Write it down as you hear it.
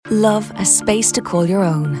Love a space to call your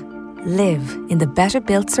own. Live in the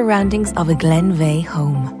better-built surroundings of a Glenveigh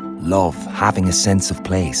home. Love having a sense of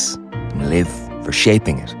place. And live for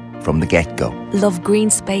shaping it from the get-go. Love green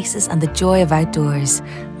spaces and the joy of outdoors.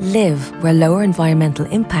 Live where lower environmental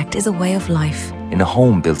impact is a way of life. In a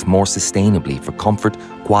home built more sustainably for comfort,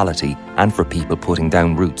 quality and for people putting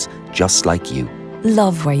down roots just like you.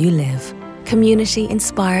 Love where you live. Community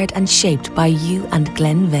inspired and shaped by you and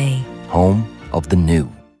Glenveigh. Home of the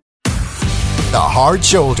new. The Hard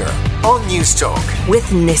Shoulder on News Talk. With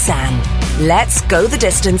Nissan. Let's go the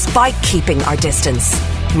distance by keeping our distance.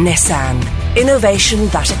 Nissan. Innovation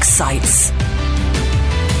that excites.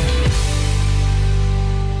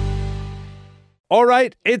 All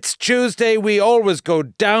right, it's Tuesday. We always go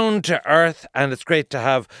down to earth, and it's great to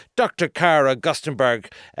have Dr. Cara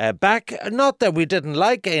Gustenberg back. Not that we didn't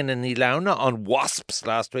like Éanna Ní Lamhna on wasps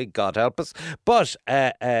last week, God help us, but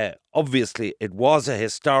obviously it was a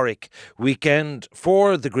historic weekend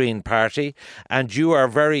for the Green Party, and you are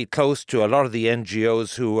very close to a lot of the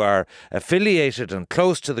NGOs who are affiliated and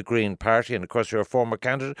close to the Green Party, and of course you're a former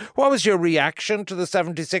candidate. What was your reaction to the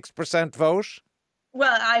 76% vote?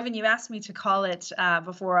 Well, Ivan, you asked me to call it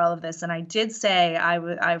before all of this, and I did say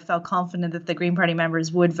I felt confident that the Green Party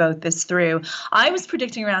members would vote this through. I was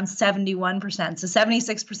predicting around 71%, so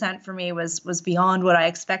 76% for me was beyond what I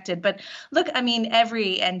expected. But look, I mean,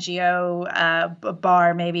 every NGO,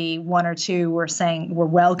 bar maybe one or two, were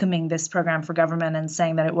welcoming this program for government and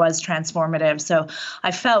saying that it was transformative. So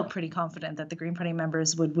I felt pretty confident that the Green Party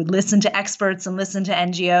members would listen to experts and listen to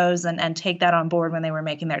NGOs and take that on board when they were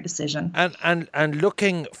making their decision. And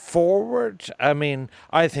looking forward, I mean,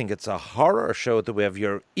 I think it's a horror show that we have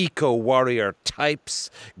your eco-warrior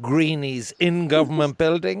types, greenies in government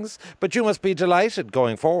buildings, but you must be delighted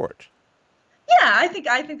going forward. Yeah, I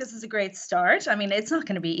think this is a great start. I mean, it's not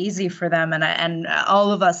going to be easy for them, and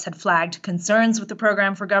all of us had flagged concerns with the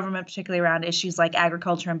program for government, particularly around issues like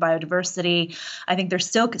agriculture and biodiversity. I think there's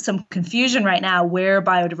still some confusion right now where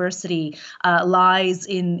biodiversity lies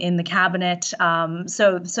in the cabinet.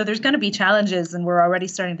 So there's going to be challenges, and we're already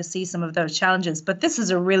starting to see some of those challenges. But this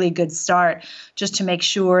is a really good start, just to make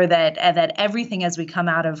sure that everything as we come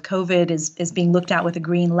out of COVID is being looked at with a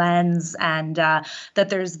green lens, and that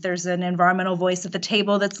there's an environmental voice at the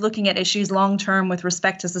table that's looking at issues long term with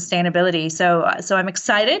respect to sustainability. So I'm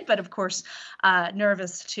excited, but of course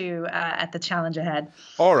nervous too at the challenge ahead.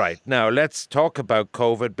 All right, now let's talk about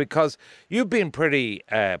COVID, because you've been pretty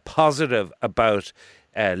positive about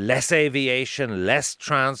less aviation, less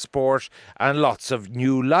transport, and lots of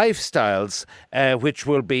new lifestyles, which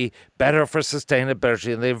will be better for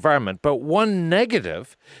sustainability and the environment. But one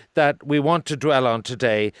negative that we want to dwell on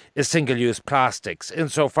today is single-use plastics,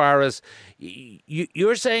 insofar as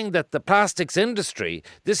you're saying that the plastics industry,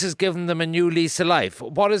 this has given them a new lease of life.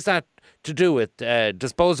 What is that to do with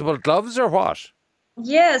disposable gloves or what?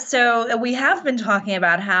 Yeah, so we have been talking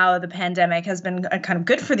about how the pandemic has been kind of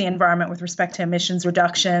good for the environment with respect to emissions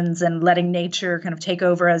reductions and letting nature kind of take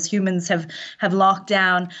over as humans have locked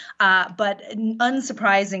down. But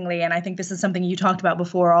unsurprisingly, and I think this is something you talked about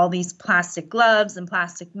before, all these plastic gloves and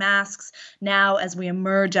plastic masks, now as we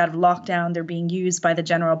emerge out of lockdown, they're being used by the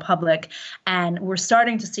general public. And we're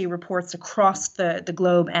starting to see reports across the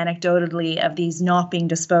globe, anecdotally, of these not being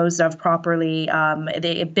disposed of properly.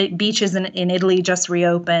 The beaches in Italy just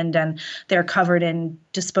reopened, and they're covered in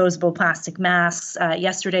disposable plastic masks.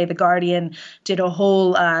 Yesterday, The Guardian did a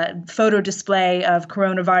whole photo display of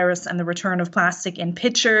coronavirus and the return of plastic in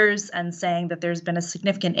pictures, and saying that there's been a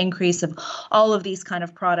significant increase of all of these kind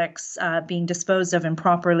of products being disposed of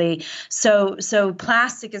improperly. So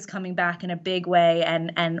plastic is coming back in a big way,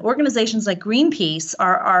 and organizations like Greenpeace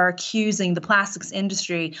are accusing the plastics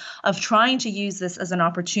industry of trying to use this as an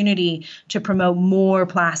opportunity to promote more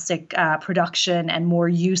plastic production and more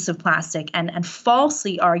use of plastic, and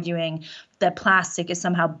falsely arguing that plastic is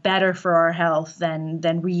somehow better for our health than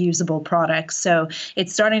reusable products. So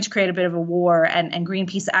it's starting to create a bit of a war. And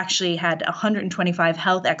Greenpeace actually had 125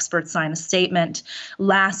 health experts sign a statement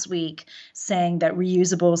last week saying that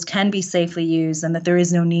reusables can be safely used and that there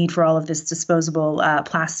is no need for all of this disposable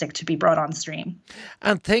plastic to be brought on stream.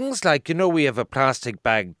 And things like, we have a plastic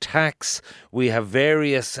bag tax, we have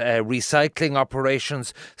various recycling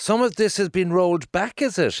operations. Some of this has been rolled back,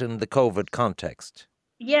 is it, in the COVID context?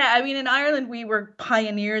 Yeah, I mean, in Ireland, we were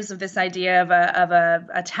pioneers of this idea of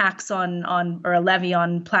a tax on or a levy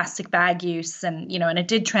on plastic bag use, and it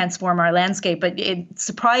did transform our landscape. But it's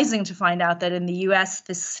surprising to find out that in the U.S.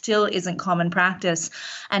 this still isn't common practice,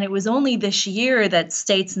 and it was only this year that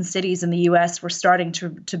states and cities in the U.S. were starting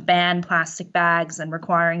to ban plastic bags and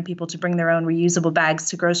requiring people to bring their own reusable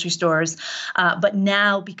bags to grocery stores. But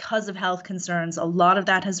now, because of health concerns, a lot of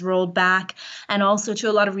that has rolled back, and also to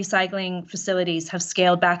a lot of recycling facilities have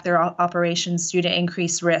scaled back their operations due to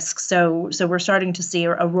increased risk. So we're starting to see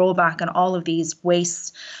a rollback on all of these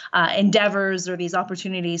waste endeavors or these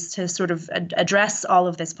opportunities to sort of address all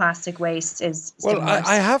of this plastic waste is well,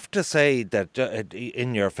 I have to say that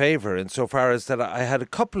in your favour, insofar as that I had a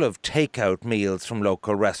couple of takeout meals from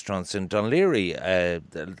local restaurants in Dunleary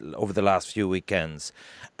over the last few weekends.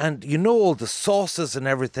 And all the sauces and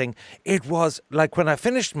everything, it was like when I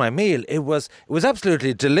finished my meal, it was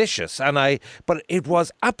absolutely delicious. But it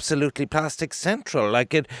was absolutely plastic central.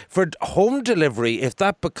 Like for home delivery, if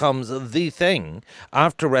that becomes the thing,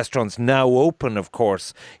 after restaurants now open, of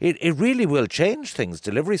course, it really will change things,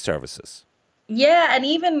 delivery services. Yeah, and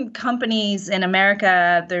even companies in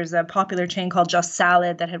America, there's a popular chain called Just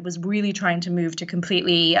Salad that was really trying to move to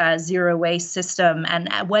completely zero waste system. And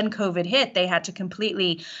when COVID hit, they had to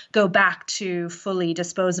completely go back to fully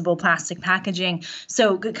disposable plastic packaging.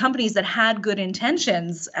 So companies that had good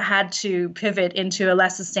intentions had to pivot into a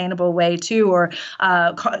less sustainable way too. Or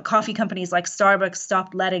coffee companies like Starbucks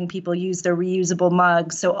stopped letting people use their reusable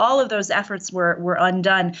mugs. So all of those efforts were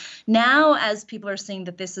undone. Now, as people are seeing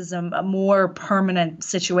that this is a more permanent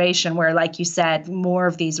situation where, like you said, more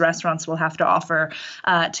of these restaurants will have to offer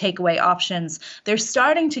takeaway options, they're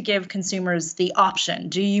starting to give consumers the option.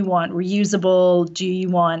 Do you want reusable? Do you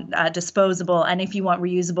want disposable? And if you want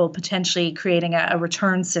reusable, potentially creating a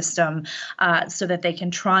return system so that they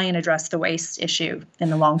can try and address the waste issue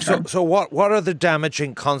in the long term. So what are the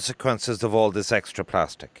damaging consequences of all this extra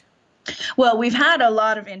plastic? Well, we've had a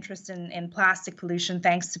lot of interest in plastic pollution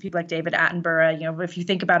thanks to people like David Attenborough. If you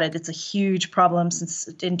think about it, it's a huge problem. Since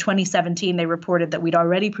in 2017, they reported that we'd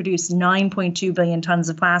already produced 9.2 billion tons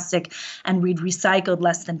of plastic and we'd recycled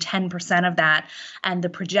less than 10% of that. And the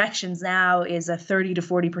projections now is a 30 to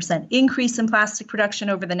 40% increase in plastic production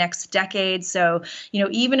over the next decade. So,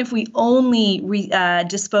 even if we only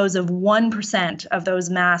dispose of 1% of those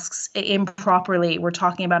masks improperly, we're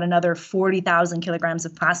talking about another 40,000 kilograms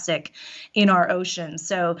of plastic in our oceans.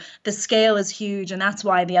 So the scale is huge. And that's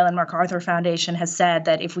why the Ellen MacArthur Foundation has said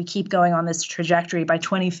that if we keep going on this trajectory, by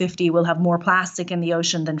 2050, we'll have more plastic in the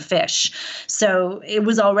ocean than fish. So it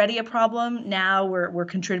was already a problem. Now we're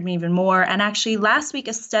contributing even more. And actually, last week,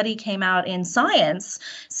 a study came out in Science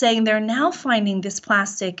saying they're now finding this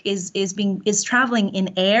plastic is traveling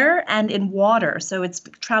in air and in water. So it's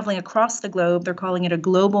traveling across the globe. They're calling it a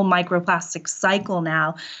global microplastic cycle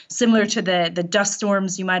now, similar to the dust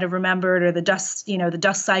storms you might have remembered, or the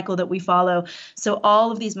dust cycle that we follow. So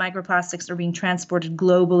all of these microplastics are being transported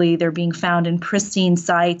globally. They're being found in pristine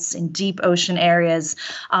sites in deep ocean areas.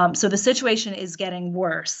 So the situation is getting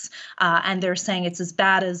worse. And they're saying it's as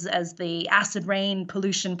bad as the acid rain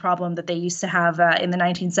pollution problem that they used to have in the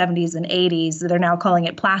 1970s and 80s. They're now calling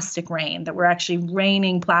it plastic rain, that we're actually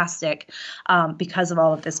raining plastic because of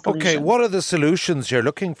all of this pollution. Okay, what are the solutions you're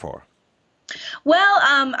looking for? Well,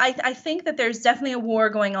 I think that there's definitely a war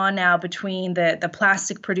going on now between the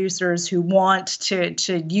plastic producers who want to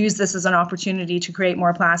use this as an opportunity to create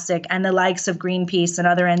more plastic and the likes of Greenpeace and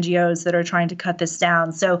other NGOs that are trying to cut this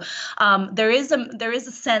down. So there is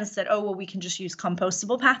a sense that, we can just use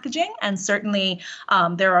compostable packaging. And certainly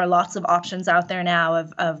there are lots of options out there now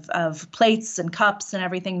of plates and cups and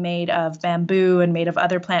everything made of bamboo and made of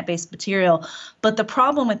other plant-based material. But the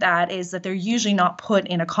problem with that is that they're usually not put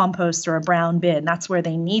in a compost or a brown bin. That's where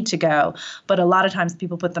they need to go. But a lot of times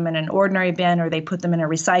people put them in an ordinary bin or they put them in a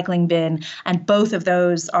recycling bin. And both of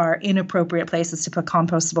those are inappropriate places to put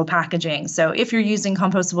compostable packaging. So if you're using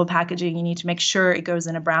compostable packaging, you need to make sure it goes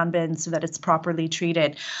in a brown bin so that it's properly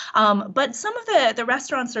treated. But some of the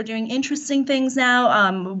restaurants are doing interesting things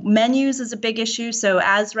now. Menus is a big issue. So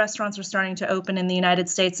as restaurants are starting to open in the United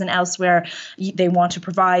States and elsewhere, they want to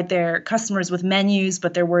provide their customers with menus,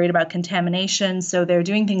 but they're worried about contamination. So they're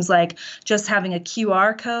doing things like just having a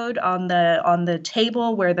QR code on the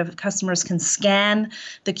table where the customers can scan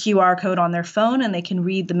the QR code on their phone and they can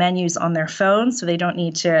read the menus on their phone, so they don't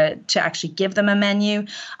need to actually give them a menu.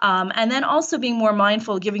 And then also being more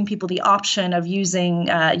mindful, giving people the option of using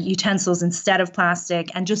utensils instead of plastic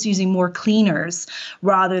and just using more cleaners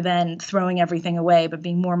rather than throwing everything away, but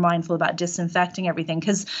being more mindful about disinfecting everything.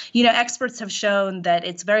 Because, experts have shown that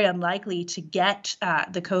it's very unlikely to get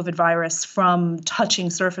the COVID virus from touching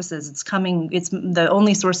surfaces. It's the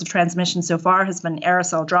only source of transmission so far has been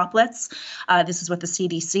aerosol droplets. This is what the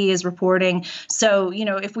CDC is reporting. So,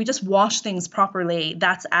 if we just wash things properly,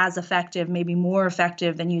 that's as effective, maybe more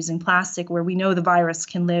effective than using plastic, where we know the virus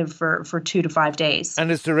can live for 2 to 5 days.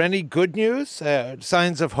 And is there any good news,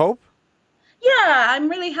 signs of hope? Yeah, I'm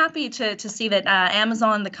really happy to see that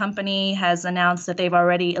Amazon, the company, has announced that they've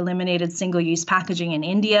already eliminated single-use packaging in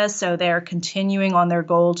India. So they're continuing on their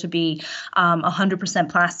goal to be 100%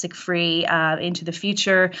 plastic-free into the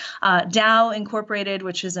future. Dow Incorporated,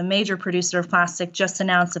 which is a major producer of plastic, just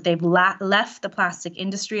announced that they've left the Plastic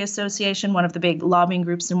Industry Association, one of the big lobbying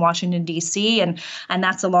groups in Washington, D.C., and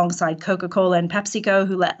that's alongside Coca-Cola and PepsiCo,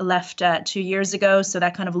 who left 2 years ago. So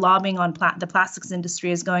that kind of lobbying on the plastics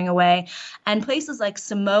industry is going away. And places like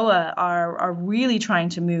Samoa are really trying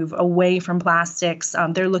to move away from plastics.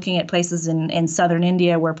 They're looking at places in southern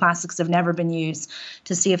India where plastics have never been used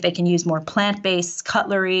to see if they can use more plant-based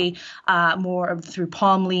cutlery, more through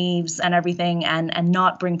palm leaves and everything, and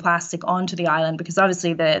not bring plastic onto the island, because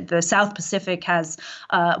obviously the South Pacific has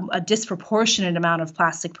a disproportionate amount of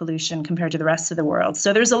plastic pollution compared to the rest of the world.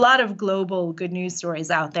 So there's a lot of global good news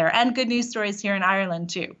stories out there, and good news stories here in Ireland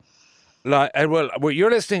too. Well,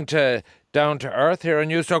 you're listening to Down to Earth here on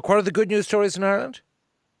Newstalk. What are the good news stories in Ireland?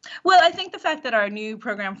 Well, I think the fact that our new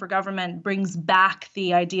program for government brings back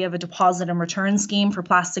the idea of a deposit and return scheme for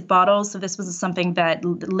plastic bottles. So this was something that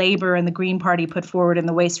Labour and the Green Party put forward in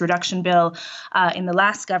the waste reduction bill in the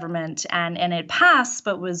last government, and it passed,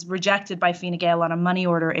 but was rejected by Fine Gael on a money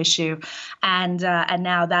order issue. And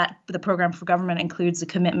now that the program for government includes a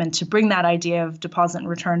commitment to bring that idea of deposit and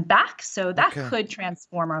return back. So that could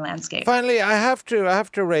transform our landscape. Finally, I have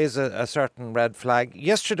to raise a certain red flag.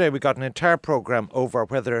 Yesterday, we got an entire program over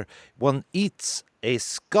whether one eats a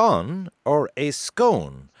scone or a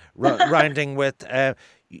scone, rhyming with,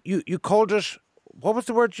 you called it, what was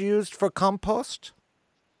the word you used for compost?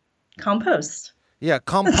 Compost. Yeah,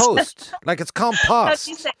 compost. Like it's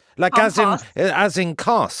compost. Like compost. as in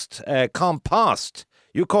cost, compost.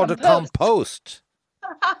 You called it compost.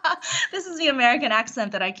 This is the American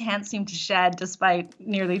accent that I can't seem to shed despite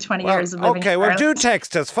nearly 20 years of living in Ireland. Do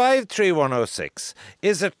text us 53106.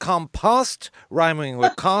 Is it compost rhyming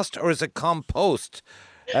with cost, or is it compost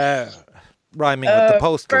rhyming with the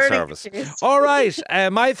postal service? All right.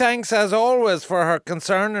 My thanks as always for her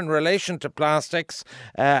concern in relation to plastics,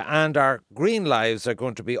 and our green lives are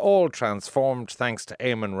going to be all transformed thanks to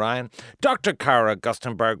Eamon Ryan. Dr. Cara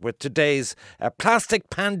Gustenberg with today's plastic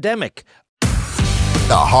pandemic.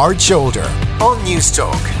 The Hard Shoulder on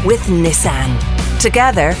Newstalk. With Nissan.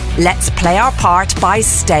 Together, let's play our part by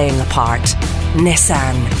staying apart.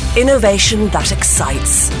 Nissan. Innovation that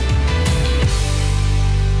excites.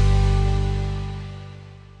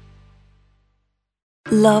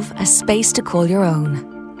 Love a space to call your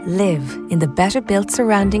own. Live in the better-built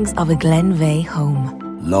surroundings of a Glenveigh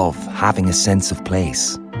home. Love having a sense of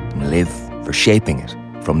place. And live for shaping it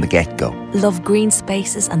from the get-go. Love green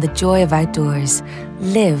spaces and the joy of outdoors.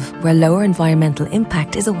 Live where lower environmental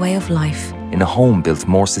impact is a way of life. In a home built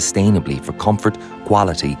more sustainably for comfort,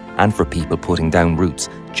 quality, and for people putting down roots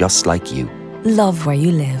just like you. Love where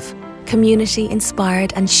you live. Community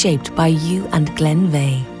inspired and shaped by you and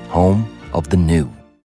Glenveigh. Home of the new.